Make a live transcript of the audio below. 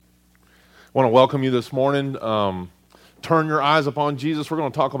I want to welcome you this morning. Turn your eyes upon Jesus. We're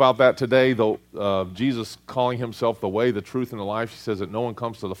going to talk about that today, though. Jesus calling himself the way, the truth, and the life. He says that no one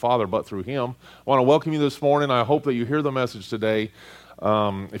comes to the Father but through him. I want to welcome you this morning. I hope that you hear the message today.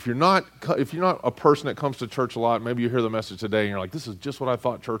 If you're not a person that comes to church a lot, maybe you hear the message today and you're like, this is just what I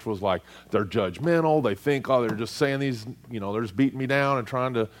thought church was like. They're judgmental. They think, oh, they're just saying these, they're just beating me down and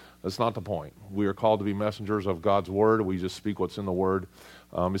trying to. That's not the point. We are called to be messengers of God's word. We just speak what's in the word.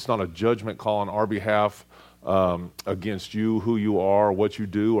 It's not a judgment call on our behalf against you, who you are, what you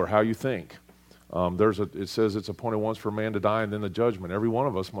do, or how you think. It says it's appointed once for man to die and then the judgment. Every one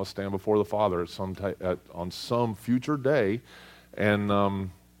of us must stand before the Father on some future day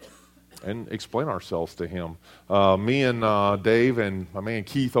and explain ourselves to him. Me and Dave and my man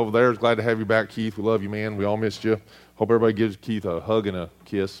Keith over there is glad to have you back, Keith. We love you, man. We all missed you. Hope everybody gives Keith a hug and a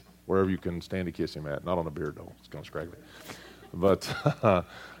kiss wherever you can stand to kiss him at. Not on the beard, though. It's going to scraggly. But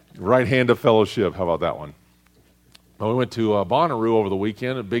right hand of fellowship, how about that one? Well, we went to Bonnaroo over the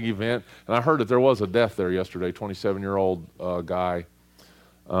weekend, a big event, and I heard that there was a death there yesterday, 27-year-old guy.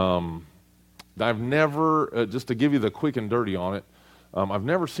 I've never, just to give you the quick and dirty on it, I've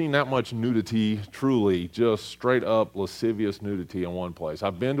never seen that much nudity, truly, just straight up lascivious nudity in one place.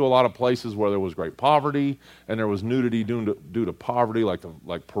 I've been to a lot of places where there was great poverty, and there was nudity due to poverty,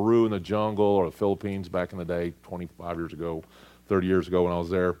 like Peru in the jungle or the Philippines back in the day, 25 years ago, 30 years ago when I was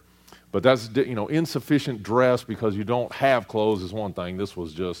there. But that's, insufficient dress because you don't have clothes is one thing. This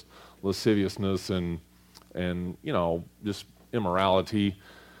was just lasciviousness and just immorality.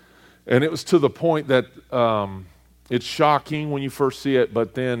 And it was to the point that it's shocking when you first see it,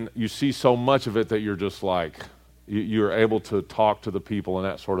 but then you see so much of it that you're just like, you're able to talk to the people and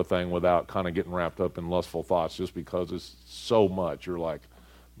that sort of thing without kind of getting wrapped up in lustful thoughts just because it's so much. You're like,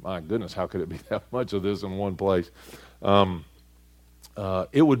 my goodness, how could it be that much of this in one place?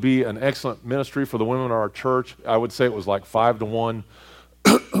 It would be an excellent ministry for the women in our church. I would say it was like 5-1,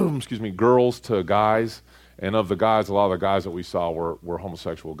 girls to guys. And of the guys, a lot of the guys that we saw were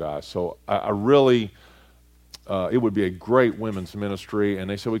homosexual guys. So I really, it would be a great women's ministry. And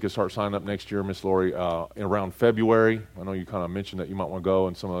they said we could start signing up next year, Miss Lori, around February. I know you kind of mentioned that you might want to go,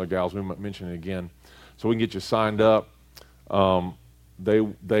 and some other gals, we might mention it again. So we can get you signed up.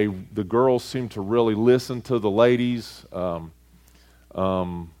 The girls seem to really listen to the ladies. Kind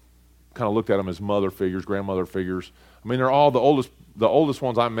of looked at them as mother figures, grandmother figures. I mean, they're all the oldest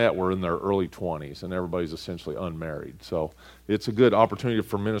ones I met were in their early 20s, and everybody's essentially unmarried. So it's a good opportunity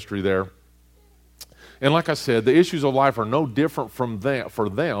for ministry there. And like I said, the issues of life are no different for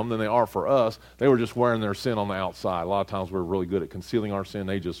them than they are for us. They were just wearing their sin on the outside. A lot of times we're really good at concealing our sin.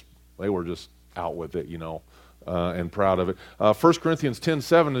 They were just out with it, and proud of it. 1 Corinthians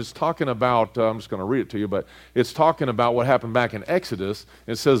 10:7 is talking about, I'm just going to read it to you, but it's talking about what happened back in Exodus.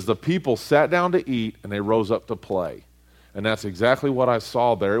 It says, the people sat down to eat and they rose up to play. And that's exactly what I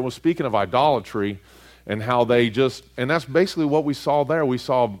saw there. It was speaking of idolatry and how and that's basically what we saw there. We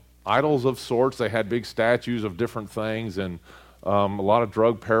saw idols of sorts. They had big statues of different things and a lot of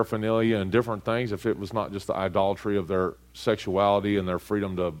drug paraphernalia and different things, if it was not just the idolatry of their sexuality and their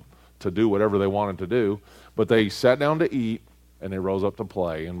freedom to do whatever they wanted to do. But they sat down to eat, and they rose up to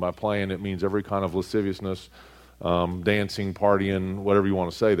play. And by playing, it means every kind of lasciviousness, dancing, partying, whatever you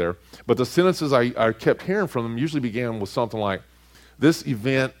want to say there. But the sentences I kept hearing from them usually began with something like, this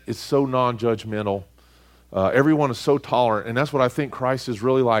event is so non-judgmental. Everyone is so tolerant. And that's what I think Christ is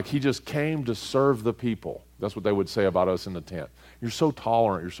really like. He just came to serve the people. That's what they would say about us in the tent. You're so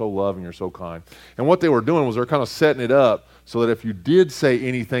tolerant, you're so loving, you're so kind. And what they were doing was they're kind of setting it up so that if you did say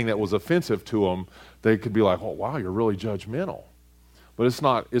anything that was offensive to them, they could be like, oh, wow, you're really judgmental. But it's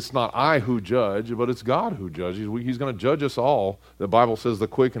not I who judge, but it's God who judges. He's going to judge us all. The Bible says the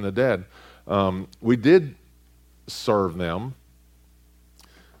quick and the dead. We did serve them.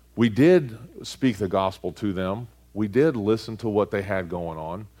 We did speak the gospel to them. We did listen to what they had going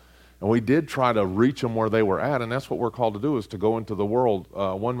on. And we did try to reach them where they were at, and that's what we're called to do, is to go into the world.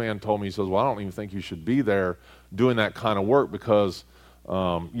 One man told me, he says, well, I don't even think you should be there doing that kind of work because,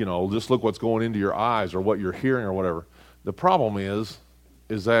 just look what's going into your eyes or what you're hearing or whatever. The problem is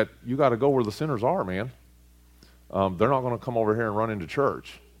that you got to go where the sinners are, man. They're not going to come over here and run into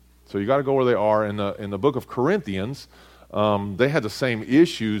church. So you got to go where they are. In the book of Corinthians, they had the same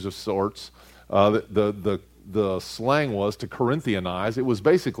issues of sorts. The slang was to Corinthianize. It was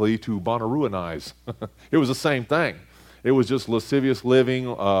basically to Bonnarooize. It was the same thing. It was just lascivious living,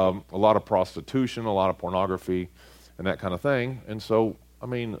 a lot of prostitution, a lot of pornography, and that kind of thing. And so,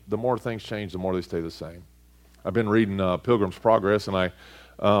 the more things change, the more they stay the same. I've been reading Pilgrim's Progress, and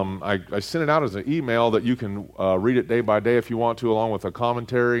I sent it out as an email that you can read it day by day if you want to, along with a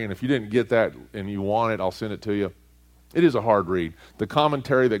commentary. And if you didn't get that and you want it, I'll send it to you. It is a hard read. The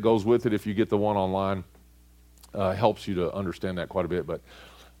commentary that goes with it, if you get the one online, helps you to understand that quite a bit. But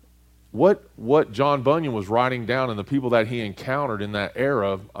what John Bunyan was writing down and the people that he encountered in that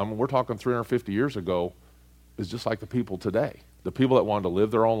era, we're talking 350 years ago, is just like the people today. The people that wanted to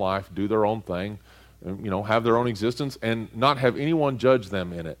live their own life, do their own thing, and, have their own existence and not have anyone judge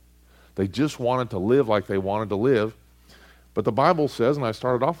them in it. They just wanted to live like they wanted to live. But the Bible says, and I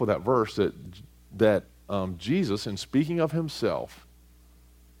started off with that verse, that Jesus, in speaking of himself,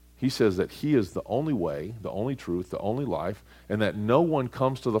 he says that he is the only way, the only truth, the only life, and that no one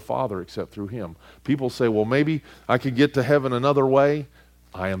comes to the Father except through him. People say, well, maybe I could get to heaven another way.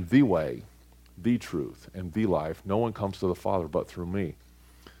 I am the way, the truth, and the life. No one comes to the Father but through me.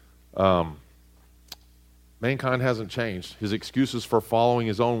 Mankind hasn't changed. His excuses for following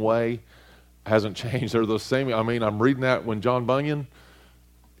his own way hasn't changed. They're the same. I'm reading that when John Bunyan,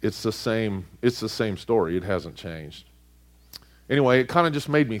 it's the same story. It hasn't changed. Anyway, it kind of just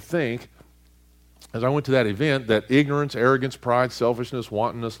made me think, as I went to that event, that ignorance, arrogance, pride, selfishness,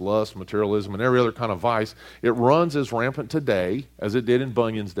 wantonness, lust, materialism, and every other kind of vice, it runs as rampant today as it did in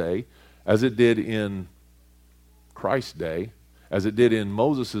Bunyan's day, as it did in Christ's day, as it did in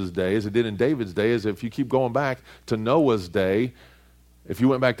Moses' day, as it did in David's day, as if you keep going back to Noah's day, if you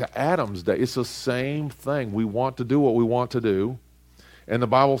went back to Adam's day, it's the same thing. We want to do what we want to do. And the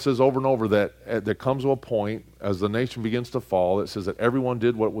Bible says over and over that there comes to a point, as the nation begins to fall, it says that everyone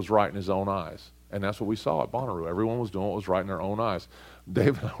did what was right in his own eyes. And that's what we saw at Bonnaroo. Everyone was doing what was right in their own eyes.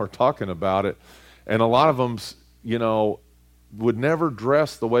 Dave and I were talking about it, and a lot of them, would never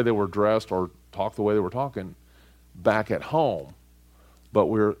dress the way they were dressed or talk the way they were talking back at home. But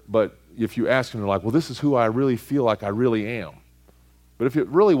if you ask them, they're like, well, this is who I really feel like I really am. But if it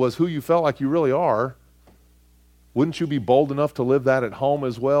really was who you felt like you really are, wouldn't you be bold enough to live that at home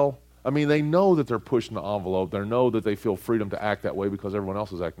as well? I mean, they know that they're pushing the envelope. They know that they feel freedom to act that way because everyone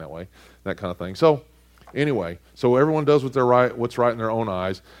else is acting that way, that kind of thing. So anyway, everyone does what's right in their own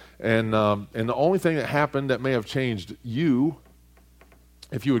eyes. And the only thing that happened that may have changed you,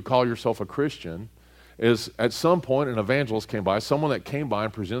 if you would call yourself a Christian, is at some point an evangelist came by, someone that came by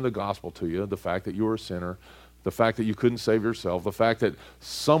and presented the gospel to you, the fact that you were a sinner, the fact that you couldn't save yourself, the fact that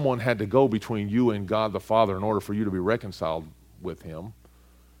someone had to go between you and God the Father in order for you to be reconciled with him.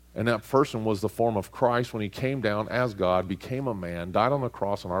 And that person was the form of Christ when he came down as God, became a man, died on the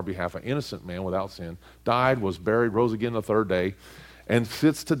cross on our behalf, an innocent man without sin, died, was buried, rose again the third day, and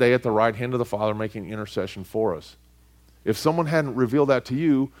sits today at the right hand of the Father making intercession for us. If someone hadn't revealed that to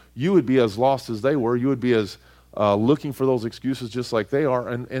you, you would be as lost as they were. You would be as looking for those excuses just like they are.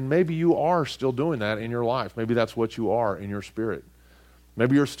 And maybe you are still doing that in your life. Maybe that's what you are in your spirit.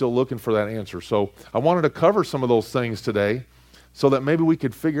 Maybe you're still looking for that answer. So I wanted to cover some of those things today so that maybe we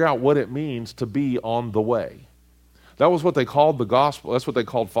could figure out what it means to be on the way. That was what they called the gospel. That's what they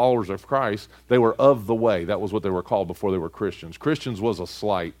called followers of Christ. They were of the way. That was what they were called before they were Christians. Christians was a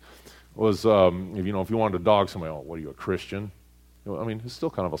slight. If you wanted to dog somebody, what are you, a Christian? It's still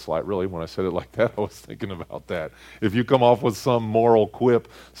kind of a slight, really. When I said it like that, I was thinking about that. If you come off with some moral quip,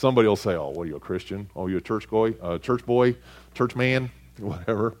 somebody will say, what are you, a Christian? Oh, you a church boy, church man,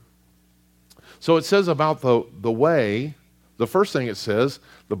 whatever. So it says about the way, the first thing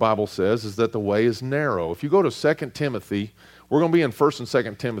the Bible says, is that the way is narrow. If you go to 2 Timothy, we're going to be in 1 and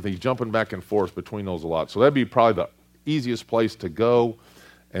 2 Timothy, jumping back and forth between those a lot. So that'd be probably the easiest place to go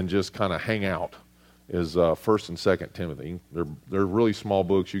and just kind of hang out is 1 and 2 Timothy. They're really small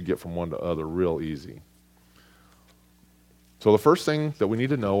books. You get from one to other real easy. So the first thing that we need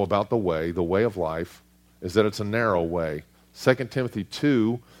to know about the way of life, is that it's a narrow way. 2 Timothy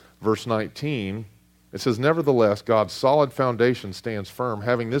 2, verse 19, it says, nevertheless, God's solid foundation stands firm,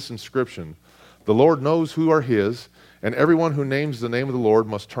 having this inscription, the Lord knows who are his, and everyone who names the name of the Lord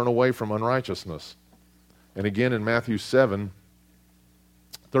must turn away from unrighteousness. And again in Matthew 7,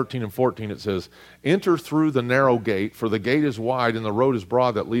 13 and 14, it says, enter through the narrow gate, for the gate is wide and the road is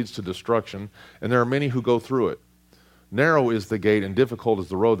broad that leads to destruction, and there are many who go through it. Narrow is the gate and difficult is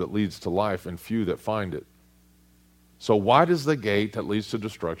the road that leads to life, and few that find it. So wide is the gate that leads to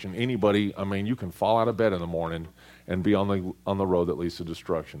destruction. Anybody, you can fall out of bed in the morning and be on the road that leads to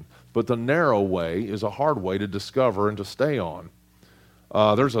destruction. But the narrow way is a hard way to discover and to stay on.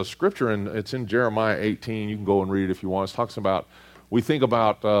 There's a scripture, and it's in Jeremiah 18. You can go and read it if you want. It talks about, we think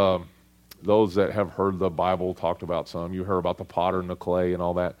about those that have heard the Bible talked about some. You heard about the potter and the clay and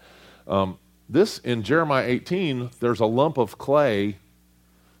all that. This, in Jeremiah 18, there's a lump of clay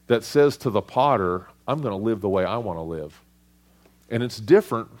that says to the potter, I'm going to live the way I want to live. And it's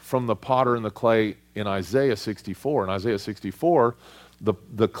different from the potter and the clay in Isaiah 64. In Isaiah 64,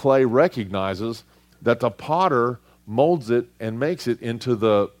 the clay recognizes that the potter molds it and makes it into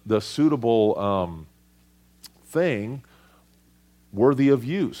the suitable thing worthy of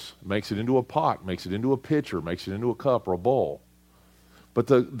use. Makes it into a pot, makes it into a pitcher, makes it into a cup or a bowl. But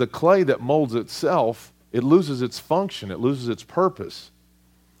the clay that molds itself, it loses its function, it loses its purpose.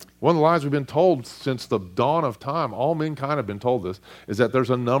 One of the lies we've been told since the dawn of time, all mankind have been told this, is that there's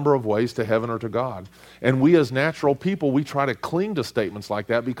a number of ways to heaven or to God. And we as natural people, we try to cling to statements like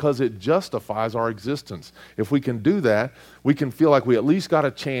that because it justifies our existence. If we can do that, we can feel like we at least got a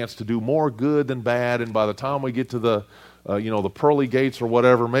chance to do more good than bad, and by the time we get to the pearly gates or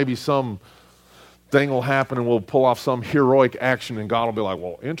whatever, maybe some thing will happen and we'll pull off some heroic action, and God will be like,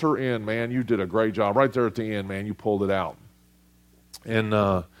 well, enter in, man, you did a great job. Right there at the end, man, you pulled it out.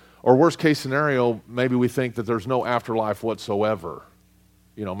 And or worst case scenario, maybe we think that there's no afterlife whatsoever.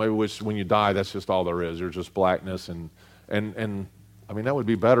 Maybe when you die, that's just all there is. There's just blackness, and I mean, that would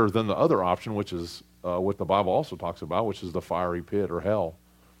be better than the other option, which is what the Bible also talks about, which is the fiery pit or hell.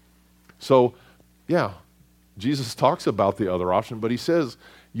 So, yeah, Jesus talks about the other option, but he says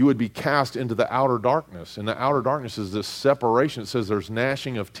you would be cast into the outer darkness. And the outer darkness is this separation. It says there's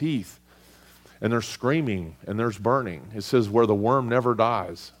gnashing of teeth, and there's screaming, and there's burning. It says where the worm never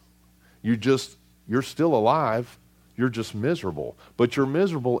dies. You're still alive, you're just miserable. But you're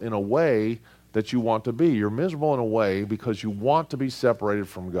miserable in a way that you want to be. You're miserable in a way because you want to be separated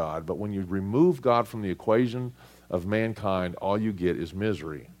from God. But when you remove God from the equation of mankind, all you get is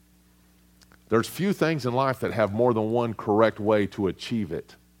misery. There's few things in life that have more than one correct way to achieve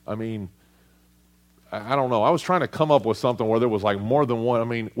it. I mean, I don't know. I was trying to come up with something where there was like more than one. I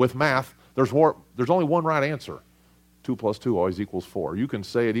mean, with math, there's only one right answer. 2 plus 2 always equals 4. You can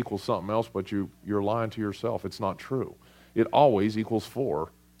say it equals something else, but you're lying to yourself. It's not true. It always equals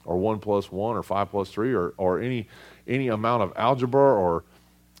 4, or 1 plus 1, or 5 plus 3, or any amount of algebra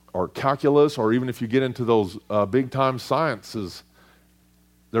or calculus, or even if you get into those big-time sciences,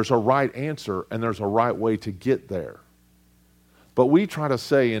 there's a right answer and there's a right way to get there. But we try to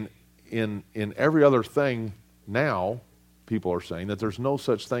say in every other thing now, people are saying that there's no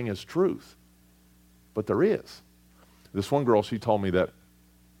such thing as truth. But there is. This one girl, she told me that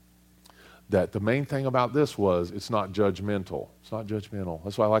the main thing about this was it's not judgmental. It's not judgmental.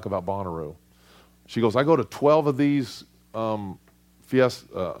 That's what I like about Bonnaroo. She goes, I go to 12 of these looking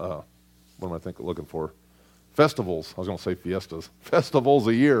for? Festivals. I was going to say fiestas. Festivals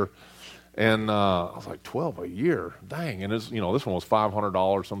a year. And I was like, 12 a year? Dang. And this one was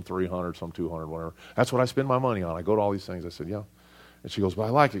 $500, some $300, some $200, whatever. That's what I spend my money on. I go to all these things. I said, yeah. And she goes, but I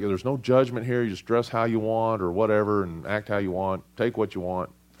like it. There's no judgment here. You just dress how you want or whatever and act how you want. Take what you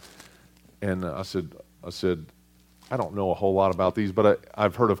want. And I said, I don't know a whole lot about these, but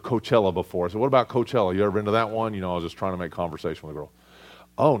I've heard of Coachella before. I said, what about Coachella? You ever been to that one? I was just trying to make conversation with a girl.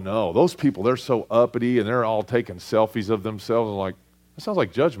 Oh, no. Those people, they're so uppity, and they're all taking selfies of themselves. I'm like, that sounds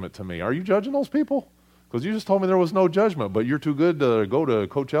like judgment to me. Are you judging those people? Because you just told me there was no judgment, but you're too good to go to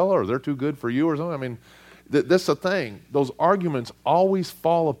Coachella, or they're too good for you or something. I mean, that's the thing. Those arguments always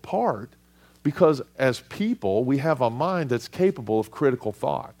fall apart because as people, we have a mind that's capable of critical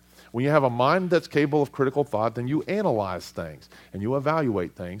thought. When you have a mind that's capable of critical thought, then you analyze things and you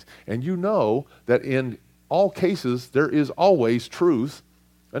evaluate things, and you know that in all cases there is always truth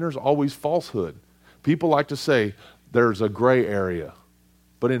and there's always falsehood. People like to say there's a gray area,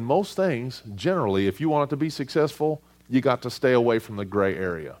 but in most things, generally, if you want it to be successful, you got to stay away from the gray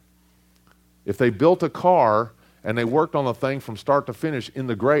area. If they built a car and they worked on the thing from start to finish in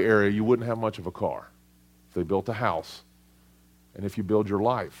the gray area, you wouldn't have much of a car. If they built a house, and if you build your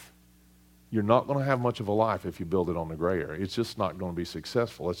life, you're not going to have much of a life if you build it on the gray area. It's just not going to be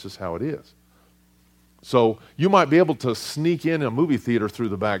successful. It's just how it is. So you might be able to sneak in a movie theater through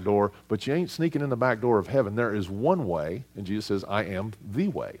the back door, but you ain't sneaking in the back door of heaven. There is one way, and Jesus says, I am the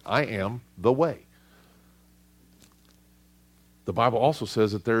way. I am the way. The Bible also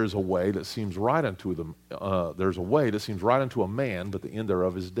says that there is a way that seems right unto there's a way that seems right unto a man, but the end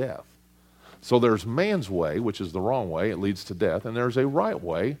thereof is death. So there's man's way, which is the wrong way, it leads to death, and there's a right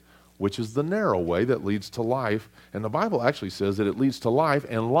way, which is the narrow way that leads to life. And the Bible actually says that it leads to life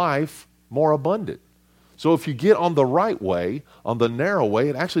and life more abundant. So if you get on the right way, on the narrow way,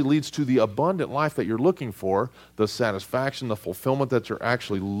 it actually leads to the abundant life that you're looking for, the satisfaction, the fulfillment that you're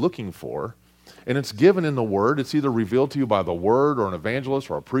actually looking for. And it's given in the Word. It's either revealed to you by the Word or an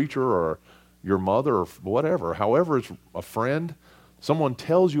evangelist or a preacher or your mother or whatever. However, it's a friend. Someone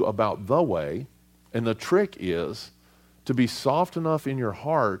tells you about the way, and the trick is to be soft enough in your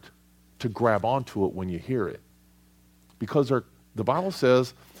heart to grab onto it when you hear it. Because The Bible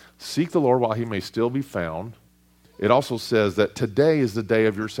says, seek the Lord while he may still be found. It also says that today is the day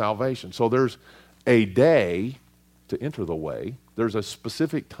of your salvation. So there's a day to enter the way. There's a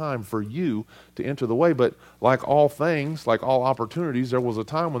specific time for you to enter the way. But like all things, like all opportunities, there was a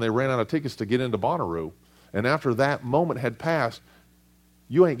time when they ran out of tickets to get into Bonnaroo. And after that moment had passed,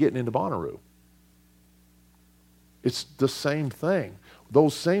 you ain't getting into Bonnaroo. It's the same thing.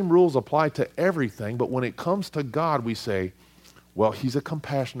 Those same rules apply to everything, but when it comes to God, we say, well, he's a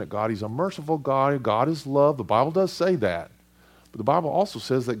compassionate God. He's a merciful God. God is love. The Bible does say that. But the Bible also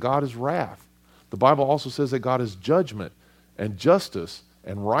says that God is wrath. The Bible also says that God is judgment and justice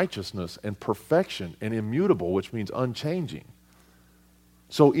and righteousness and perfection and immutable, which means unchanging.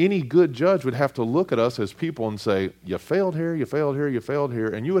 So any good judge would have to look at us as people and say, you failed here, you failed here, you failed here.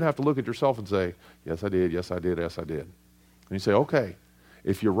 And you would have to look at yourself and say, yes, I did, yes, I did, yes, I did. And you say, okay,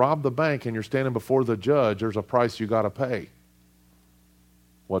 if you rob the bank and you're standing before the judge, there's a price you got to pay.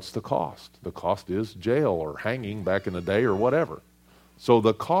 What's the cost? The cost is jail or hanging back in the day or whatever. So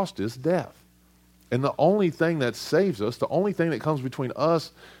the cost is death. And the only thing that saves us, the only thing that comes between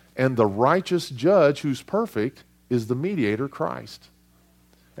us and the righteous judge who's perfect is the mediator, Christ.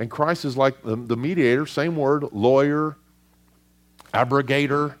 And Christ is like the mediator, same word, lawyer,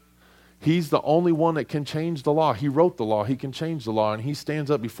 abrogator. He's the only one that can change the law. He wrote the law. He can change the law. And he stands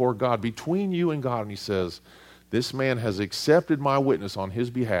up before God, between you and God, and he says, this man has accepted my witness on his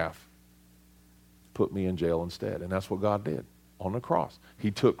behalf. Put me in jail instead. And that's what God did on the cross.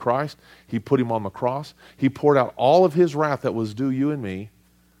 He took Christ. He put him on the cross. He poured out all of his wrath that was due you and me.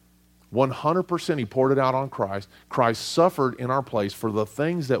 100% he poured it out on Christ. Christ suffered in our place for the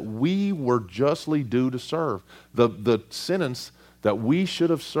things that we were justly due to serve. The sentence that we should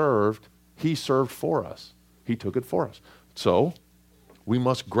have served, he served for us. He took it for us. So we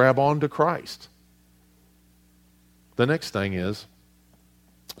must grab on to Christ. The next thing is,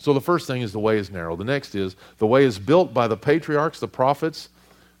 so the first thing is the way is narrow. The next is the way is built by the patriarchs, the prophets,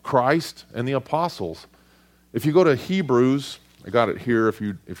 Christ, and the apostles. If you go to Hebrews, I got it here if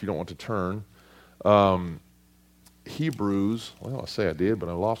you don't want to turn. Hebrews, well, I say I did, but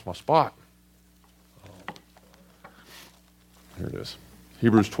I lost my spot. Here it is.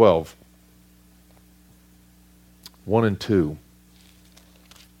 Hebrews 12, 1 and 2.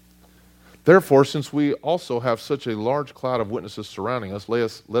 Therefore, since we also have such a large cloud of witnesses surrounding us,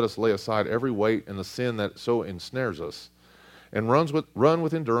 let us lay aside every weight and the sin that so ensnares us, and run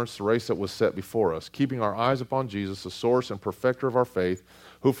with endurance the race that was set before us, keeping our eyes upon Jesus, the source and perfecter of our faith,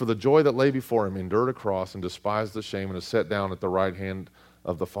 who for the joy that lay before him endured a cross and despised the shame and is set down at the right hand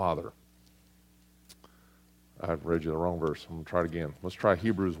of the Father. I've read you the wrong verse. I'm going to try it again. Let's try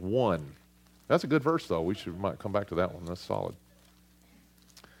Hebrews 1. That's a good verse, though. We might come back to that one. That's solid.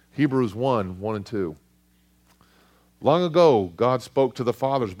 Hebrews 1, 1 and 2. Long ago, God spoke to the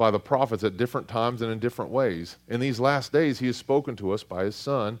fathers by the prophets at different times and in different ways. In these last days, he has spoken to us by his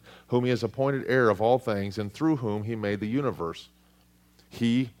Son, whom he has appointed heir of all things, and through whom he made the universe.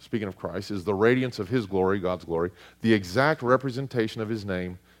 He, speaking of Christ, is the radiance of his glory, God's glory, the exact representation of his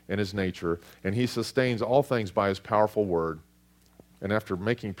name and his nature, and he sustains all things by his powerful word. And after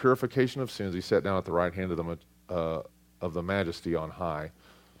making purification of sins, he sat down at the right hand of the majesty on high.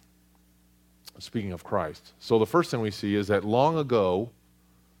 Speaking of Christ. So the first thing we see is that long ago,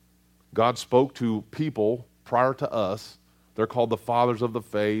 God spoke to people prior to us. They're called the fathers of the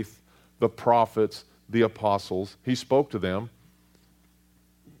faith, the prophets, the apostles. He spoke to them.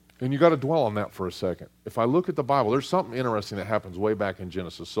 And you got to dwell on that for a second. If I look at the Bible, there's something interesting that happens way back in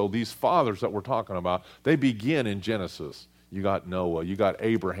Genesis. So these fathers that we're talking about, they begin in Genesis. You got Noah, you got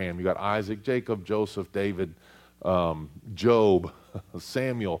Abraham, you got Isaac, Jacob, Joseph, David, Job,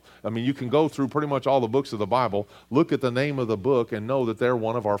 Samuel. I mean, you can go through pretty much all the books of the Bible, look at the name of the book, and know that they're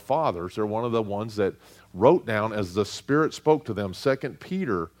one of our fathers. They're one of the ones that wrote down as the Spirit spoke to them. 2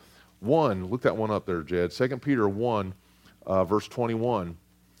 Peter 1, look that one up there, Jed. 2 Peter 1, verse 21.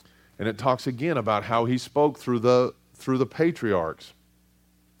 And it talks again about how he spoke through the patriarchs.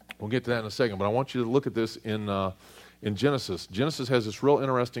 We'll get to that in a second, but I want you to look at this in Genesis. Genesis has this real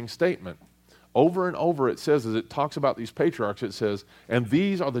interesting statement. Over and over it says, as it talks about these patriarchs, it says, and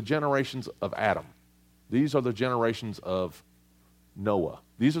these are the generations of Adam. These are the generations of Noah.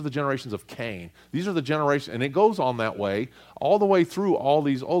 These are the generations of Cain. These are the generations, and it goes on that way all the way through all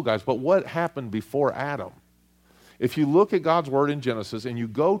these old guys. But what happened before Adam? If you look at God's word in Genesis and you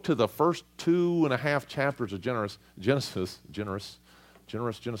go to the first 2.5 chapters of Genesis,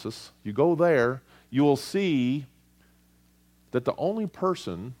 you go there, you will see that the only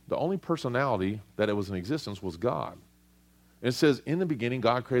personality that it was in existence was God. And it says, in the beginning,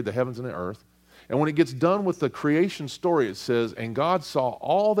 God created the heavens and the earth. And when it gets done with the creation story, it says, and God saw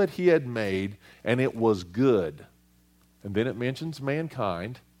all that he had made, and it was good. And then it mentions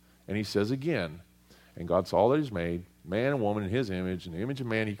mankind, and he says again, and God saw all that he's made, man and woman in his image, in the image of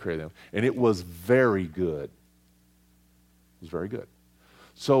man he created them, and it was very good. It was very good.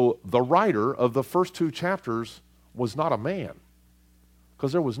 So the writer of the first 2 chapters was not a man,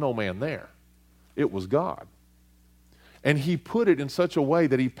 because there was no man there. It was God. And he put it in such a way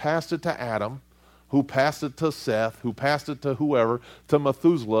that he passed it to Adam, who passed it to Seth, who passed it to whoever, to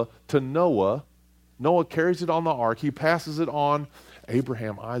Methuselah, to Noah. Noah carries it on the ark. He passes it on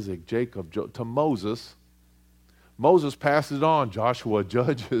Abraham, Isaac, Jacob, to Moses. Moses passes it on. Joshua,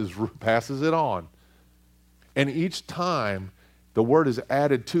 Judges, passes it on. And each time the word is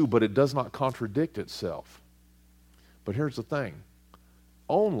added to, but it does not contradict itself. But here's the thing.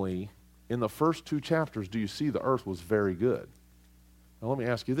 Only in the first 2 chapters do you see the earth was very good. Now let me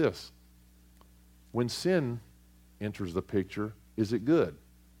ask you this. When sin enters the picture, is it good?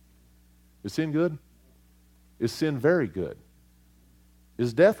 Is sin good? Is sin very good?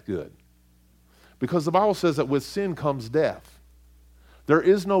 Is death good? Because the Bible says that with sin comes death. There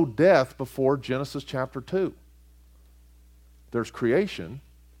is no death before Genesis chapter 2. There's creation,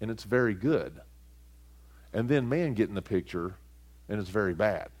 and it's very good. And then man get in the picture, and it's very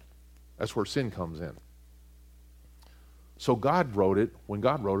bad. That's where sin comes in. So God wrote it. When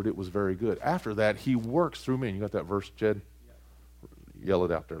God wrote it, it was very good. After that, he works through men. You got that verse, Jed? Yeah. Yell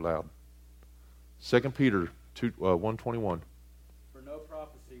it out there loud. 2 Peter 1:21. For no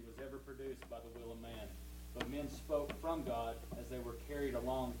prophecy was ever produced by the will of man, but men spoke from God as they were carried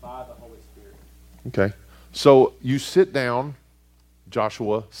along by the Holy Spirit. Okay. So you sit down,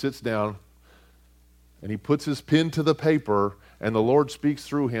 Joshua sits down, and he puts his pen to the paper, and the Lord speaks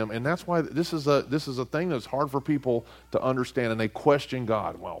through him. And that's why this is a thing that's hard for people to understand, and they question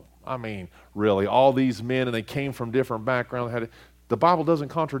God. Well, I mean, really, all these men, and they came from different backgrounds. The Bible doesn't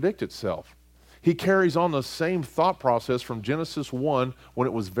contradict itself. He carries on the same thought process from Genesis 1, when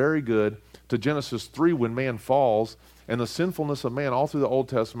it was very good, to Genesis 3, when man falls, and the sinfulness of man all through the Old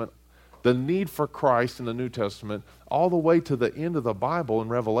Testament, the need for Christ in the New Testament, all the way to the end of the Bible in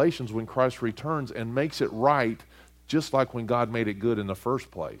Revelations when Christ returns and makes it right, just like when God made it good in the first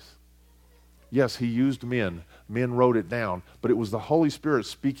place. Yes, he used men. Men wrote it down, but it was the Holy Spirit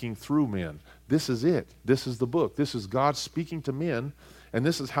speaking through men. This is it. This is the book. This is God speaking to men, and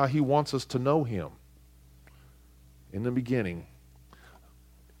this is how he wants us to know him. In the beginning,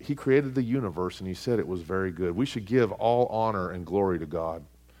 he created the universe, and he said it was very good. We should give all honor and glory to God.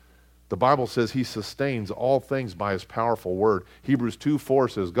 The Bible says he sustains all things by his powerful word. Hebrews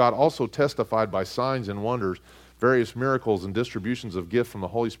 2:4 says, God also testified by signs and wonders, various miracles and distributions of gifts from the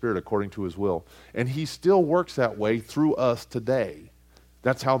Holy Spirit according to his will. And he still works that way through us today.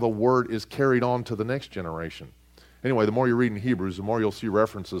 That's how the word is carried on to the next generation. Anyway, the more you read in Hebrews, the more you'll see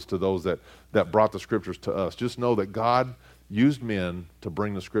references to those that brought the scriptures to us. Just know that God used men to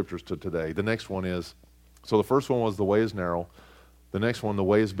bring the scriptures to today. The next one is, so the first one was the way is narrow. The next one, the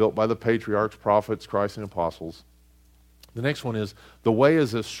way is built by the patriarchs, prophets, Christ, and apostles. The next one is, the way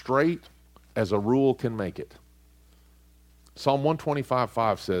is as straight as a rule can make it. Psalm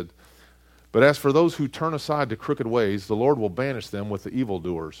 125:5 said, but as for those who turn aside to crooked ways, the Lord will banish them with the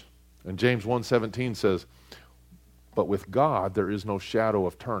evildoers. And James 1:17 says, but with God there is no shadow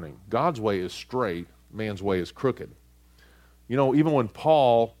of turning. God's way is straight, man's way is crooked. You know, even when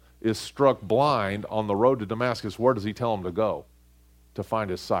Paul is struck blind on the road to Damascus, where does he tell him to go to find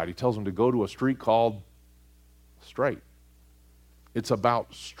his sight? He tells him to go to a street called Straight. It's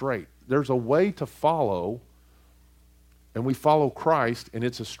about straight. There's a way to follow, and we follow Christ, and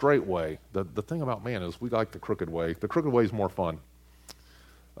it's a straight way. The thing about man is we like the crooked way. The crooked way is more fun.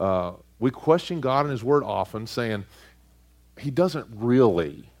 We question God and his word often, saying, he doesn't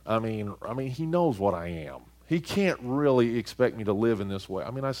really, I mean, he knows what I am. He can't really expect me to live in this way.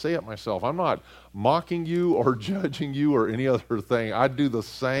 I mean, I say it myself. I'm not mocking you or judging you or any other thing. I do the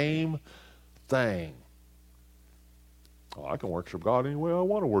same thing. Oh, I can worship God any way I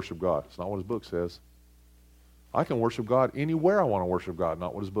want to worship God. It's not what his book says. I can worship God anywhere I want to worship God,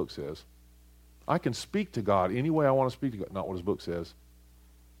 not what his book says. I can speak to God any way I want to speak to God, not what his book says.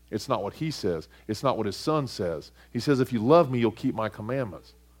 It's not what he says. It's not what his son says. He says, if you love me, you'll keep my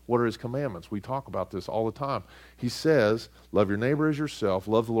commandments. What are his commandments? We talk about this all the time. He says, love your neighbor as yourself,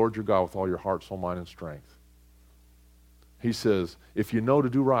 love the Lord your God with all your heart, soul, mind, and strength. He says, if you know to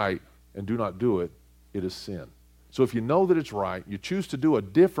do right and do not do it, it is sin. So if you know that it's right, you choose to do a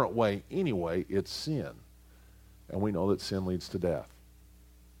different way anyway, it's sin. And we know that sin leads to death.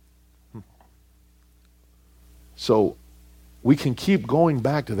 So we can keep going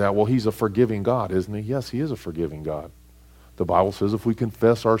back to that. Well, he's a forgiving God, isn't he? Yes, he is a forgiving God. The Bible says if we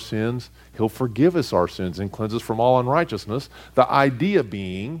confess our sins, he'll forgive us our sins and cleanse us from all unrighteousness. The idea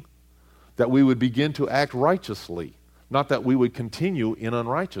being that we would begin to act righteously, not that we would continue in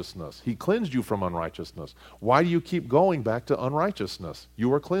unrighteousness. He cleansed you from unrighteousness. Why do you keep going back to unrighteousness?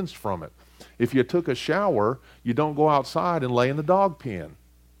 You are cleansed from it. If you took a shower, you don't go outside and lay in the dog pen.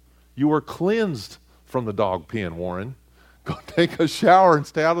 You are cleansed from the dog pen, Warren. Go take a shower and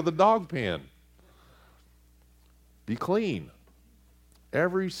stay out of the dog pen. Be clean.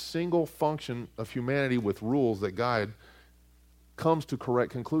 Every single function of humanity with rules that guide comes to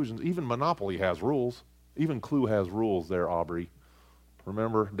correct conclusions. Even Monopoly has rules. Even Clue has rules there, Aubrey.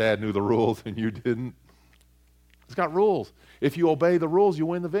 Remember, Dad knew the rules and you didn't. It's got rules. If you obey the rules, you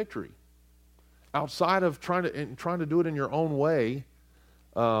win the victory. Outside of trying to do it in your own way,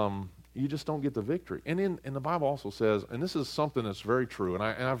 you just don't get the victory. And the Bible also says, and this is something that's very true, and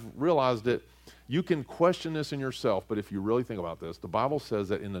I've realized it. You can question this in yourself, but if you really think about this, the Bible says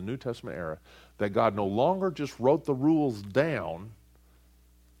that in the New Testament era, that God no longer just wrote the rules down,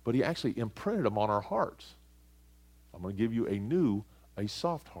 but he actually imprinted them on our hearts. I'm going to give you a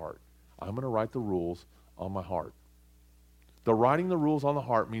soft heart. I'm going to write the rules on my heart. The writing the rules on the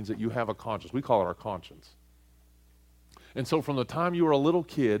heart means that you have a conscience. We call it our conscience. And so from the time you were a little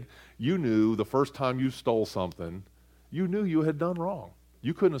kid, you knew the first time you stole something, you knew you had done wrong.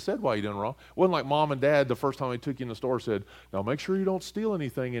 You couldn't have said why you done wrong. It wasn't like Mom and Dad the first time they took you in the store said, now make sure you don't steal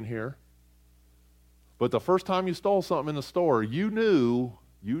anything in here. But the first time you stole something in the store, you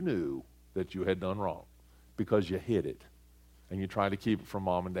knew that you had done wrong because you hid it. And you tried to keep it from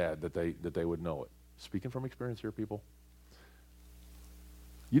Mom and Dad that they would know it. Speaking from experience here, people.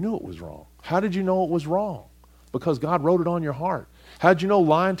 You knew it was wrong. How did you know it was wrong? Because God wrote it on your heart. How did you know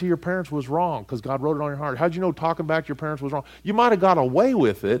lying to your parents was wrong? Because God wrote it on your heart. How did you know talking back to your parents was wrong? You might have got away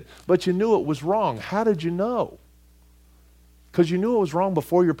with it, but you knew it was wrong. How did you know? Because you knew it was wrong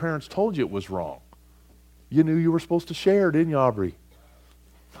before your parents told you it was wrong. You knew you were supposed to share, didn't you, Aubrey?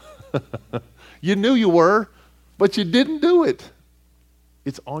 You knew you were, but you didn't do it.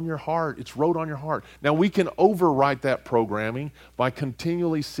 It's on your heart. It's wrote on your heart. Now, we can overwrite that programming by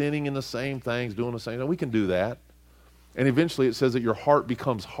continually sinning in the same things, doing the same thing. We can do that. And eventually it says that your heart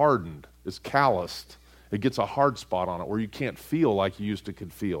becomes hardened. It's calloused. It gets a hard spot on it where you can't feel like you used to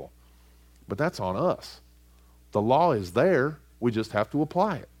could feel. But that's on us. The law is there. We just have to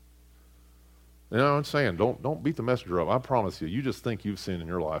apply it. You know what I'm saying? Don't beat the messenger up. I promise you, you just think you've sinned in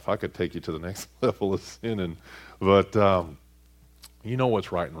your life. I could take you to the next level of sinning. But you know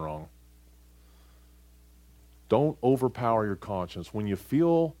what's right and wrong. Don't overpower your conscience. When you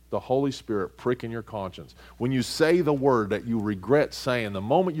feel the Holy Spirit prick in your conscience, when you say the word that you regret saying, the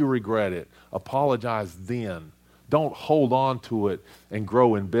moment you regret it, apologize then. Don't hold on to it and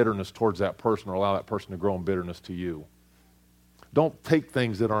grow in bitterness towards that person or allow that person to grow in bitterness to you. Don't take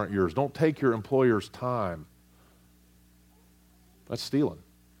things that aren't yours. Don't take your employer's time. That's stealing.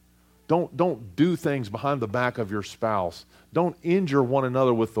 Don't do things behind the back of your spouse. Don't injure one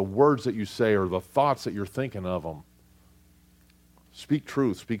another with the words that you say or the thoughts that you're thinking of them. Speak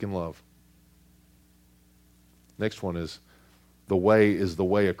truth. Speak in love. Next one is the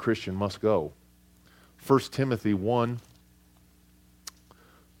way a Christian must go. 1 Timothy 1,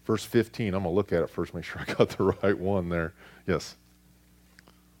 verse 15. I'm going to look at it first, make sure I got the right one there. Yes.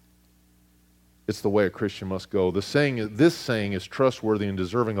 It's the way a Christian must go. This saying is trustworthy and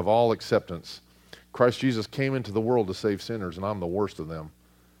deserving of all acceptance. Christ Jesus came into the world to save sinners, and I'm the worst of them.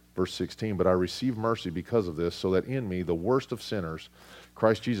 Verse 16, but I received mercy because of this, so that in me, the worst of sinners,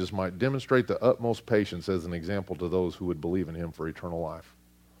 Christ Jesus might demonstrate the utmost patience as an example to those who would believe in him for eternal life.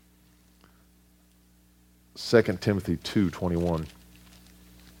 2 Timothy 2:21.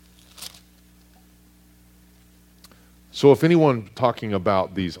 So if anyone, talking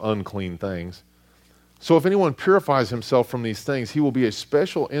about these unclean things, so if anyone purifies himself from these things, he will be a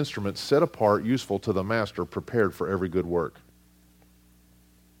special instrument set apart, useful to the master, prepared for every good work.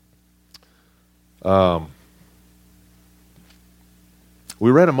 We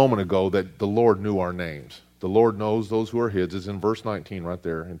read a moment ago that the Lord knew our names. The Lord knows those who are his. It's in verse 19 right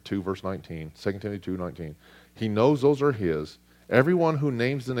there, in 2 verse 19, 2 Timothy 2:19. He knows those are his. Everyone who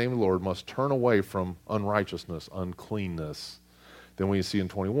names the name of the Lord must turn away from unrighteousness, uncleanness. Then we see in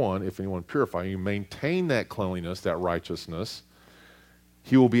 21, if anyone purify you, maintain that cleanliness, that righteousness,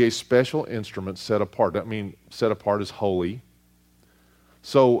 he will be a special instrument set apart. That means set apart is holy.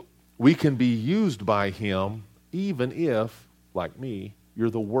 So we can be used by him even if, like me,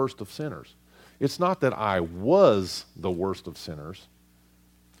 you're the worst of sinners. It's not that I was the worst of sinners.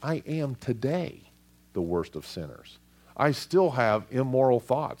 I am today the worst of sinners. I still have immoral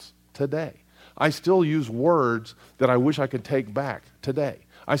thoughts today. I still use words that I wish I could take back today.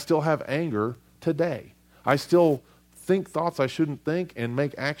 I still have anger today. I still think thoughts I shouldn't think and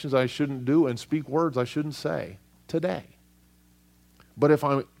make actions I shouldn't do and speak words I shouldn't say today. But if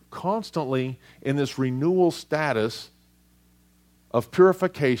I'm constantly in this renewal status of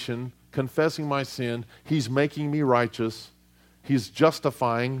purification, confessing my sin, He's making me righteous, He's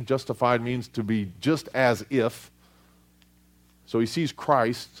justifying. Justified means to be just as if. So He sees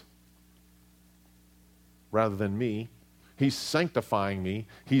Christ rather than me. He's sanctifying me.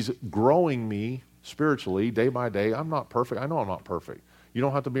 He's growing me spiritually day by day. I'm not perfect. I know I'm not perfect. You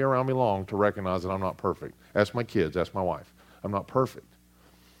don't have to be around me long to recognize that I'm not perfect. Ask my kids. Ask my wife. I'm not perfect.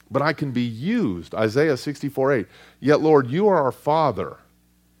 But I can be used. Isaiah 64:8. Yet, Lord, you are our Father.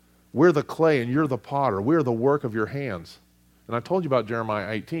 We're the clay and you're the potter. We're the work of your hands. And I told you about Jeremiah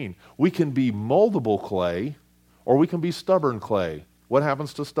 18. We can be moldable clay or we can be stubborn clay. What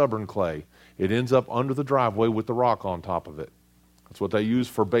happens to stubborn clay? It ends up under the driveway with the rock on top of it. That's what they use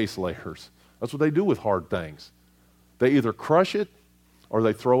for base layers. That's what they do with hard things. They either crush it or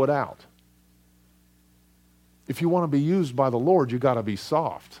they throw it out. If you want to be used by the Lord, you got to be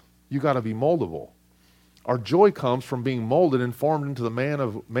soft. You got to be moldable. Our joy comes from being molded and formed into the man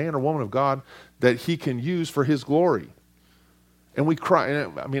or woman of God that He can use for His glory. And we cry.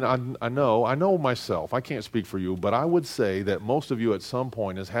 I mean, I know myself. I can't speak for you, but I would say that most of you at some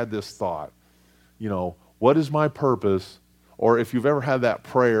point has had this thought, what is my purpose? Or if you've ever had that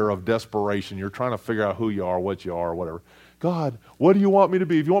prayer of desperation, you're trying to figure out who you are, what you are, whatever. God, what do you want me to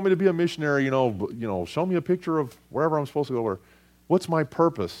be? If you want me to be a missionary, show me a picture of wherever I'm supposed to go. What's my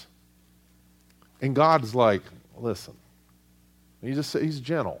purpose? And God's like, listen. He's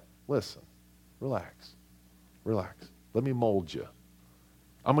gentle. Listen. Relax. Let me mold you.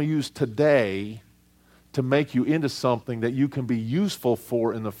 I'm going to use today to make you into something that you can be useful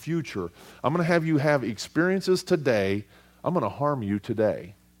for in the future. I'm going to have you have experiences today. I'm going to harm you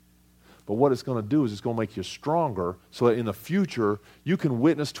today. But what it's going to do is it's going to make you stronger so that in the future you can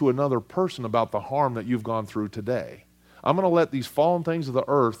witness to another person about the harm that you've gone through today. I'm going to let these fallen things of the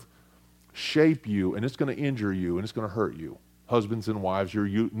earth shape you, and it's going to injure you, and it's going to hurt you. Husbands and wives, you're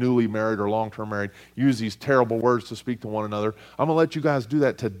newly married or long-term married, use these terrible words to speak to one another. I'm going to let you guys do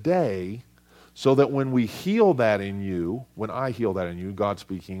that today so that when we heal that in you, when I heal that in you, God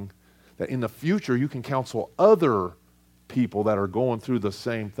speaking, that in the future you can counsel other people that are going through the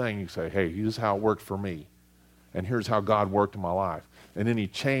same thing. You say, hey, here's how it worked for me, and here's how God worked in my life. And then He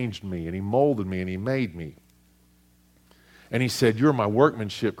changed me, and He molded me, and He made me. And He said, you're my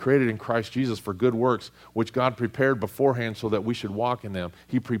workmanship, created in Christ Jesus for good works, which God prepared beforehand so that we should walk in them.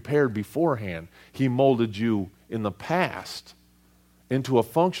 He prepared beforehand. He molded you in the past into a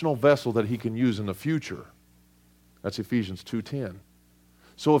functional vessel that He can use in the future. That's Ephesians 2:10.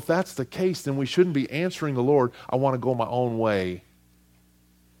 So if that's the case, then we shouldn't be answering the Lord, I want to go my own way.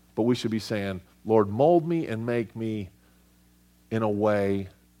 But we should be saying, Lord, mold me and make me in a way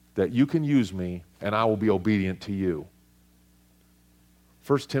that you can use me, and I will be obedient to you.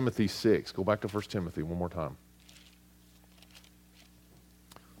 1 Timothy 6. Go back to 1 Timothy one more time.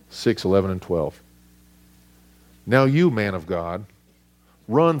 6, 11, and 12. Now you, man of God,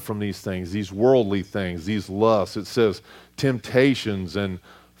 run from these things, these worldly things, these lusts. It says temptations and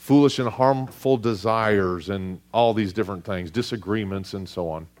foolish and harmful desires and all these different things, disagreements and so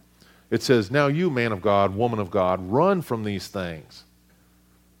on. It says, now you, man of God, woman of God, run from these things.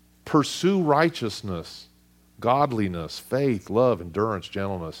 Pursue righteousness, godliness, faith, love, endurance,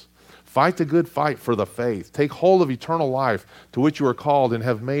 gentleness. Fight the good fight for the faith. Take hold of eternal life to which you are called and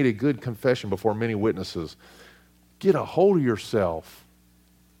have made a good confession before many witnesses. Get a hold of yourself.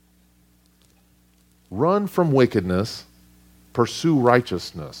 Run from wickedness. Pursue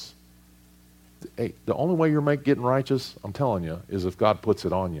righteousness. Hey, the only way you're getting righteous, I'm telling you, is if God puts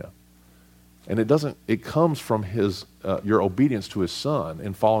it on you. And it comes from your obedience to His Son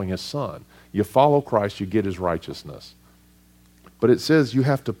and following His Son. You follow Christ, you get His righteousness. But it says you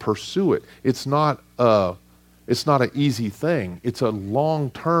have to pursue it. It's not an easy thing. It's a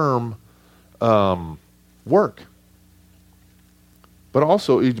long-term work. But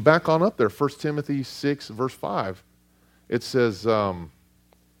also, you back on up there, 1 Timothy 6, verse 5. It says,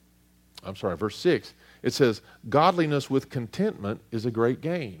 verse 6. It says, godliness with contentment is a great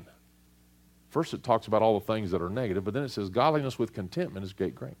gain. First it talks about all the things that are negative, but then it says godliness with contentment is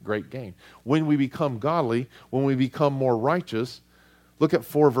great gain. When we become godly, when we become more righteous, look at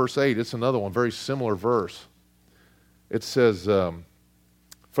 4 verse 8. It's another one, very similar verse. It says,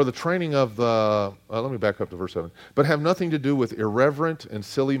 For the training of the, let me back up to verse 7. But have nothing to do with irreverent and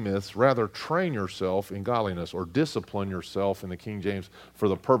silly myths. Rather, train yourself in godliness, or discipline yourself in the King James for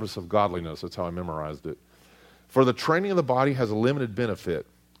the purpose of godliness. That's how I memorized it. For the training of the body has a limited benefit,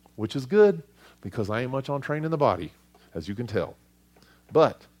 which is good because I ain't much on training the body, as you can tell.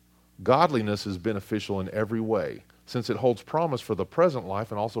 But godliness is beneficial in every way, since it holds promise for the present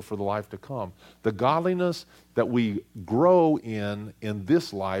life and also for the life to come. The godliness that we grow in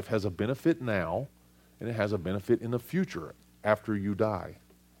this life has a benefit now, and it has a benefit in the future after you die.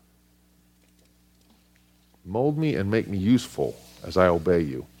 Mold me and make me useful as I obey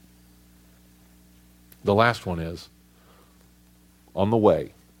you. The last one is on the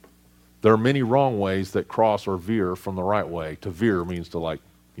way. There are many wrong ways that cross or veer from the right way. To veer means to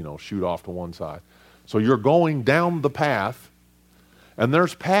shoot off to one side. So you're going down the path, and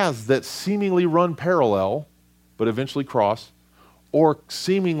there's paths that seemingly run parallel, but eventually cross, or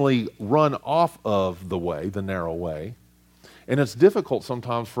seemingly run off of the way, the narrow way. And it's difficult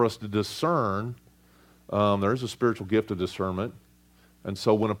sometimes for us to discern. There is a spiritual gift of discernment. And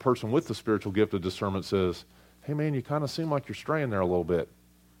so when a person with the spiritual gift of discernment says, hey man, you kind of seem like you're straying there a little bit,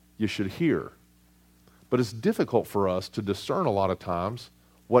 you should hear. But it's difficult for us to discern a lot of times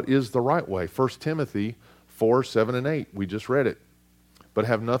what is the right way. 1 Timothy 4, 7, and 8, we just read it. But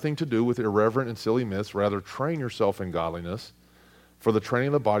have nothing to do with irreverent and silly myths. Rather, train yourself in godliness. For the training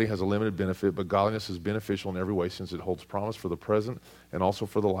of the body has a limited benefit, but godliness is beneficial in every way, since it holds promise for the present and also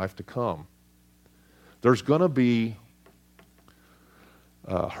for the life to come. There's going to be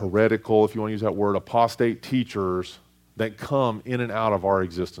heretical, if you want to use that word, apostate teachers that come in and out of our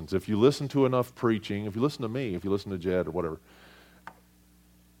existence. If you listen to enough preaching, if you listen to me, if you listen to Jed or whatever,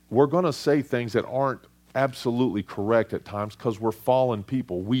 we're going to say things that aren't absolutely correct at times because we're fallen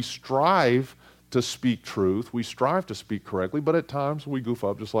people. We strive to speak truth. We strive to speak correctly, but at times we goof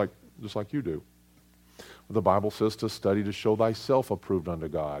up just like you do. The Bible says to study to show thyself approved unto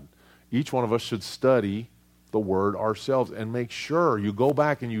God. Each one of us should study the Word ourselves and make sure you go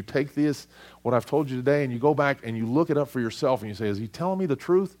back and you take this, what I've told you today, and you go back and you look it up for yourself and you say, is he telling me the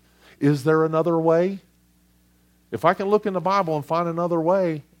truth? Is there another way? If I can look in the Bible and find another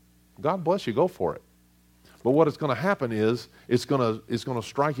way, God bless you, go for it. But what is going to happen is it's going to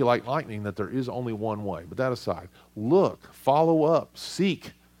strike you like lightning that there is only one way. But that aside, look, follow up,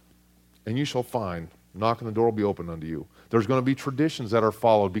 seek, and you shall find. Knock and the door will be opened unto you. There's going to be traditions that are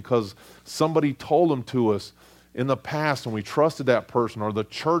followed because somebody told them to us in the past and we trusted that person, or the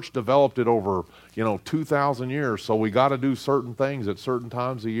church developed it over 2,000 years. So we got to do certain things at certain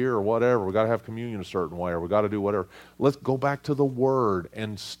times a year or whatever. We got to have communion a certain way, or we got to do whatever. Let's go back to the Word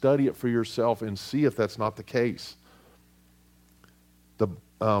and study it for yourself and see if that's not the case.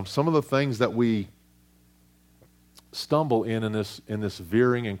 Some of the things that we stumble in this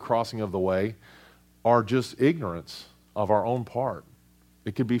veering and crossing of the way are just ignorance of our own part.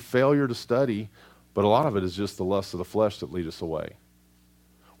 It could be failure to study, but a lot of it is just the lust of the flesh that lead us away.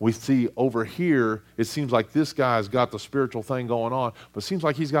 We see over here, it seems like this guy's got the spiritual thing going on, but it seems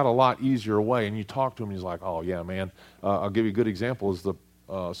like he's got a lot easier way. And you talk to him, and he's like, oh yeah, man. I'll give you a good example is the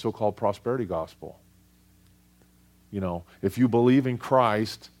so-called prosperity gospel. If you believe in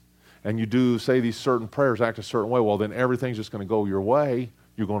Christ and you do say these certain prayers, act a certain way, well, then everything's just going to go your way.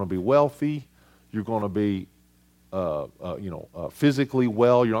 You're going to be wealthy. You're going to be physically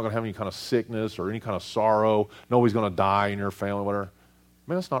well. You're not going to have any kind of sickness or any kind of sorrow. Nobody's going to die in your family, whatever.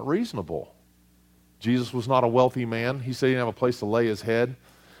 Man, that's not reasonable. Jesus was not a wealthy man. He said he didn't have a place to lay his head.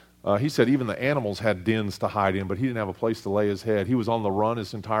 He said even the animals had dens to hide in, but he didn't have a place to lay his head. He was on the run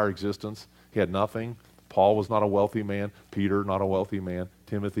his entire existence. He had nothing. Paul was not a wealthy man. Peter, not a wealthy man.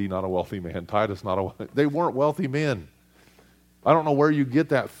 Timothy, not a wealthy man. Titus, not a wealthy man. They weren't wealthy men. I don't know where you get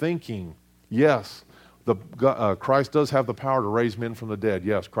that thinking. Yes, Christ does have the power to raise men from the dead.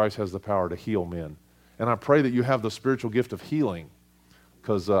 Yes, Christ has the power to heal men. And I pray that you have the spiritual gift of healing,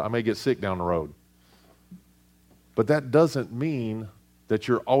 because I may get sick down the road. But that doesn't mean that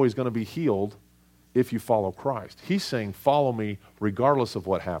you're always going to be healed if you follow Christ. He's saying, follow me regardless of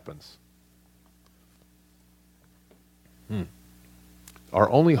what happens. Our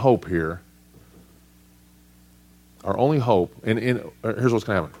only hope here, and here's what's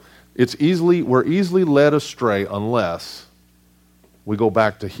going to happen. We're easily led astray unless we go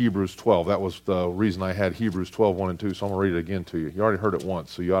back to Hebrews 12. That was the reason I had Hebrews 12, 1 and 2, so I'm going to read it again to you. You already heard it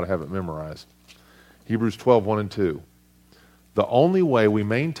once, so you ought to have it memorized. Hebrews 12, 1 and 2. The only way we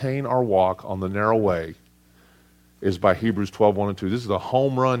maintain our walk on the narrow way is by Hebrews 12, 1 and 2. This is a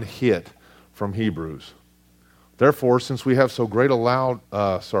home run hit from Hebrews. Therefore, since we have since we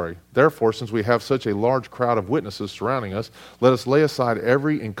have such a large crowd of witnesses surrounding us, let us lay aside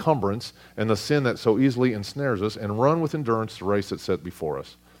every encumbrance and the sin that so easily ensnares us, and run with endurance the race that's set before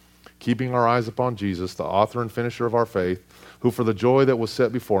us, keeping our eyes upon Jesus, the author and finisher of our faith, who for the joy that was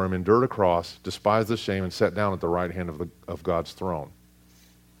set before him endured a cross, despised the shame, and sat down at the right hand of God's throne.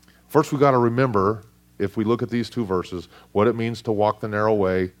 First, we've got to remember, if we look at these two verses, what it means to walk the narrow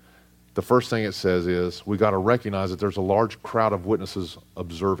way. The first thing it says is we got to recognize that there's a large crowd of witnesses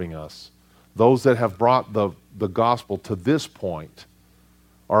observing us. Those that have brought the gospel to this point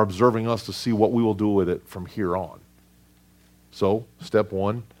are observing us to see what we will do with it from here on. So, step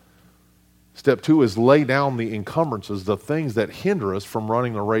one. Step two is lay down the encumbrances, the things that hinder us from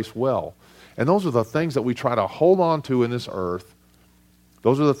running the race well. And those are the things that we try to hold on to in this earth.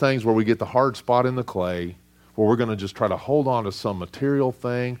 Those are the things where we get the hard spot in the clay, where we're going to just try to hold on to some material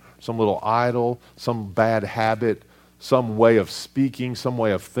thing, some little idol, some bad habit, some way of speaking, some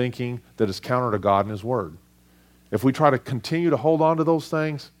way of thinking that is counter to God and His Word. If we try to continue to hold on to those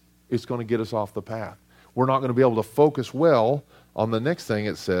things, it's going to get us off the path. We're not going to be able to focus well on the next thing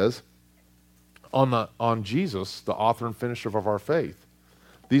it says, on Jesus, the author and finisher of our faith.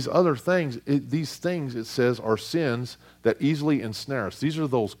 These other things, it says, are sins that easily ensnare us. These are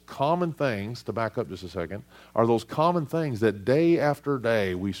those common things, to back up just a second, are those common things that day after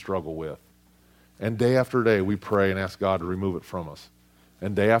day we struggle with. And day after day we pray and ask God to remove it from us.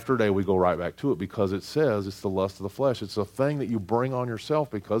 And day after day we go right back to it because it says it's the lust of the flesh. It's a thing that you bring on yourself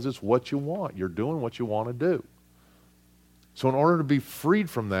because it's what you want. You're doing what you want to do. So in order to be freed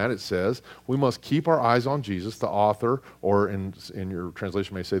from that, it says, we must keep our eyes on Jesus, the author, or in your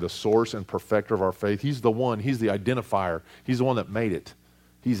translation may say the source and perfecter of our faith. He's the one, He's the identifier. He's the one that made it.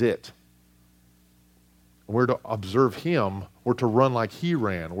 He's it. We're to observe Him. We're to run like He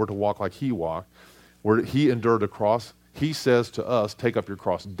ran. We're to walk like He walked. He endured the cross. He says to us, take up your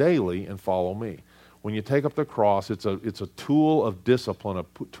cross daily and follow me. When you take up the cross, it's a tool of discipline, a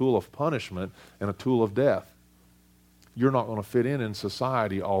tool of punishment, and a tool of death. You're not going to fit in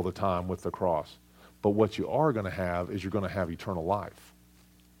society all the time with the cross. But what you are going to have is you're going to have eternal life.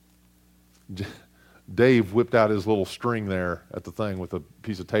 Dave whipped out his little string there at the thing with a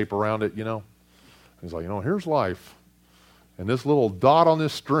piece of tape around it, He's like, here's life. And this little dot on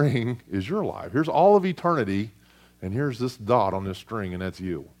this string is your life. Here's all of eternity, and here's this dot on this string, and that's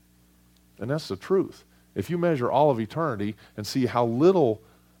you. And that's the truth. If you measure all of eternity and see how little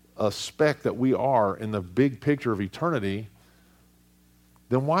a speck that we are in the big picture of eternity,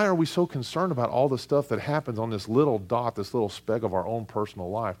 then why are we so concerned about all the stuff that happens on this little dot, this little speck of our own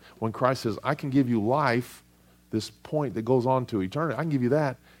personal life? When Christ says, I can give you life, this point that goes on to eternity, I can give you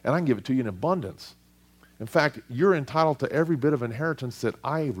that, and I can give it to you in abundance. In fact, you're entitled to every bit of inheritance that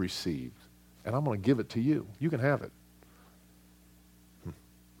I received, and I'm going to give it to you. You can have it.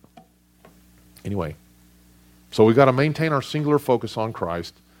 Anyway, so we've got to maintain our singular focus on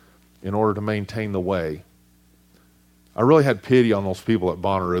Christ in order to maintain the way. I really had pity on those people at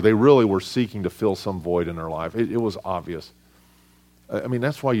Bonnaroo. They really were seeking to fill some void in their life. It was obvious. I mean,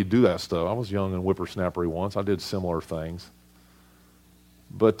 that's why you do that stuff. I was young and whippersnappery once. I did similar things.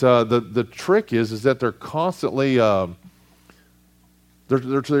 But the trick is that they're constantly, they're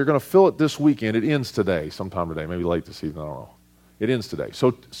going to fill it this weekend. It ends today, sometime today, maybe late this evening, I don't know. It ends today.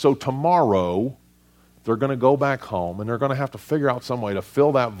 So tomorrow, they're going to go back home, and they're going to have to figure out some way to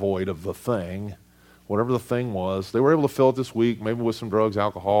fill that void of the thing, whatever the thing was. They were able to fill it this week, maybe with some drugs,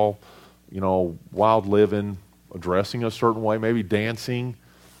 alcohol, wild living, dressing a certain way, maybe dancing,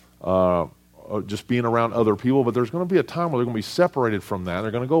 just being around other people. But there's going to be a time where they're going to be separated from that.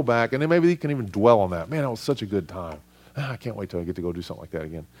 They're going to go back, and then maybe they can even dwell on that. Man, that was such a good time. I can't wait till I get to go do something like that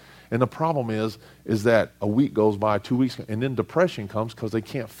again. And the problem is that a week goes by, 2 weeks, and then depression comes because they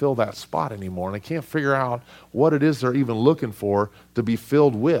can't fill that spot anymore, and they can't figure out what it is they're even looking for to be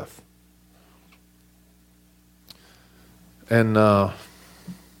filled with. And I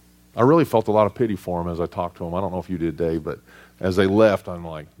really felt a lot of pity for them as I talked to them. I don't know if you did, Dave, but as they left, I'm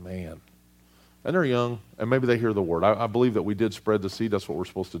like, man. And they're young, and maybe they hear the word. I believe that we did spread the seed. That's what we're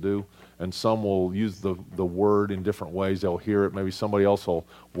supposed to do. And some will use the word in different ways. They'll hear it. Maybe somebody else will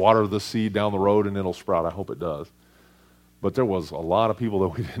water the seed down the road, and it'll sprout. I hope it does. But there was a lot of people that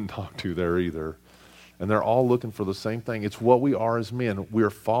we didn't talk to there either. And they're all looking for the same thing. It's what we are as men. We're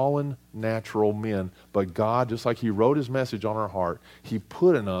fallen, natural men. But God, just like He wrote His message on our heart, He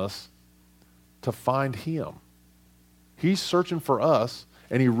put in us to find Him. He's searching for us.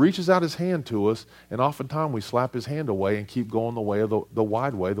 And He reaches out His hand to us, and oftentimes we slap His hand away and keep going the way of the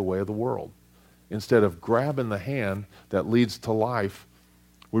wide way, the way of the world. Instead of grabbing the hand that leads to life,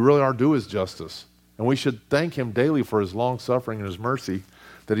 we really are do His justice. And we should thank him daily for his long suffering and his mercy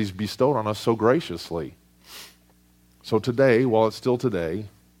that he's bestowed on us so graciously. So today, while it's still today,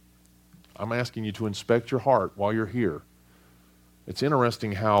 I'm asking you to inspect your heart while you're here. It's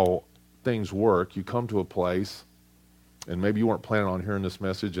interesting how things work. You come to a place, and maybe you weren't planning on hearing this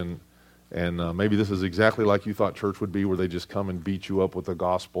message, and maybe this is exactly like you thought church would be, where they just come and beat you up with the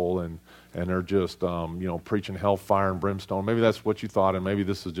gospel, and they're just preaching hellfire and brimstone. Maybe that's what you thought, and maybe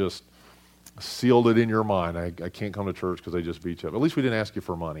this is just sealed it in your mind. I can't come to church because they just beat you up. At least we didn't ask you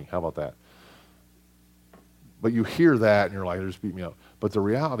for money. How about that? But you hear that, and you're like, they just beat me up. But the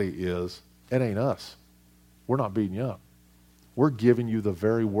reality is, it ain't us. We're not beating you up. We're giving you the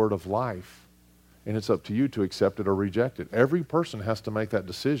very word of life, and it's up to you to accept it or reject it. Every person has to make that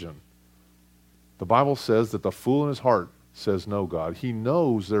decision. The Bible says that the fool in his heart says, no, God. He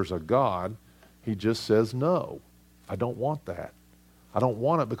knows there's a God. He just says, no, I don't want that. I don't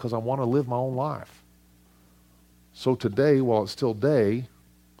want it because I want to live my own life. So today, while it's still day,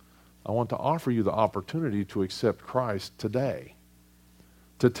 I want to offer you the opportunity to accept Christ today.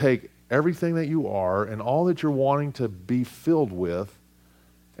 To take everything that you are and all that you're wanting to be filled with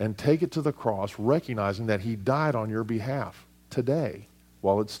and take it to the cross, recognizing that he died on your behalf today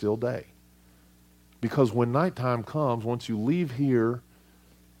while it's still day. Because when nighttime comes, once you leave here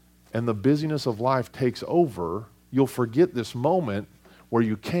and the busyness of life takes over, you'll forget this moment where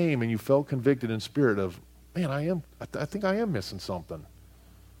you came and you felt convicted in spirit of, man, I think I am missing something.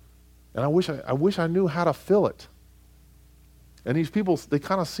 And I wish I knew how to fill it. And these people, they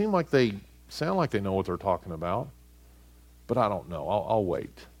kind of seem like they sound like they know what they're talking about, but I don't know. I'll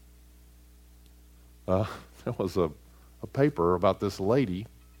wait. There was a paper about this lady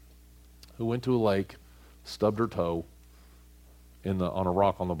who went to a lake, stubbed her toe on a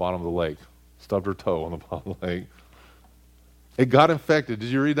rock on the bottom of the lake. Stubbed her toe on the bottom of the lake. It got infected. Did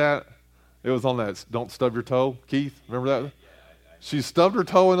you read that? It was on that "Don't Stub Your Toe," Keith. Remember that? She stubbed her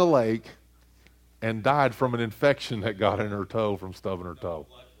toe in the lake and died from an infection that got in her toe from stubbing her toe.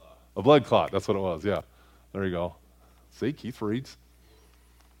 A blood clot. That's what it was. Yeah. There you go. See, Keith reads.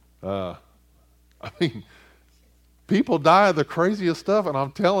 I mean, people die of the craziest stuff, and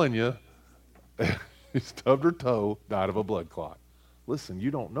I'm telling you, she stubbed her toe, died of a blood clot. Listen,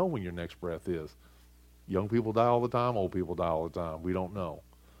 you don't know when your next breath is. Young people die all the time. Old people die all the time. We don't know.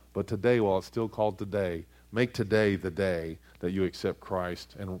 But today, while it's still called today, make today the day that you accept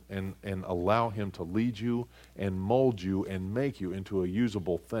Christ and allow him to lead you and mold you and make you into a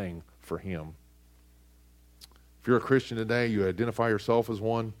usable thing for him. If you're a Christian today, you identify yourself as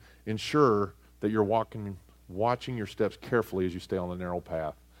one, ensure that you're watching your steps carefully as you stay on the narrow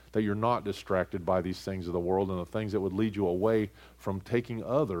path, that you're not distracted by these things of the world and the things that would lead you away from taking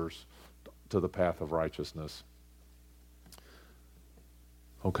others to the path of righteousness.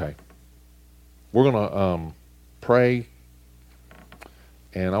 Okay. We're going to pray,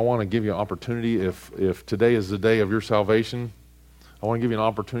 and I want to give you an opportunity. If today is the day of your salvation, I want to give you an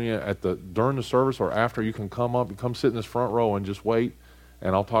opportunity during the service or after. You can come up and come sit in this front row and just wait,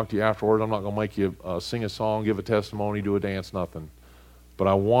 and I'll talk to you afterward. I'm not going to make you sing a song, give a testimony, do a dance, nothing. But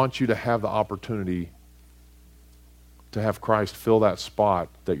I want you to have the opportunity to have Christ fill that spot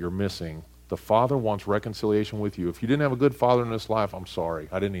that you're missing. The Father wants reconciliation with you. If you didn't have a good father in this life, I'm sorry.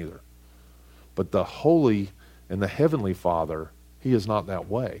 I didn't either. But the holy and the heavenly Father, he is not that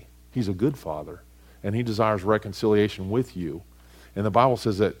way. He's a good Father, and he desires reconciliation with you. And the Bible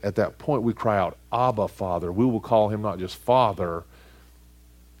says that at that point we cry out, Abba, Father. We will call him not just Father,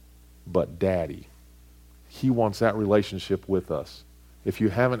 but Daddy. He wants that relationship with us. If you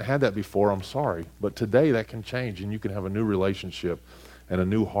haven't had that before, I'm sorry. But today that can change, and you can have a new relationship and a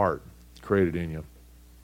new heart created in you.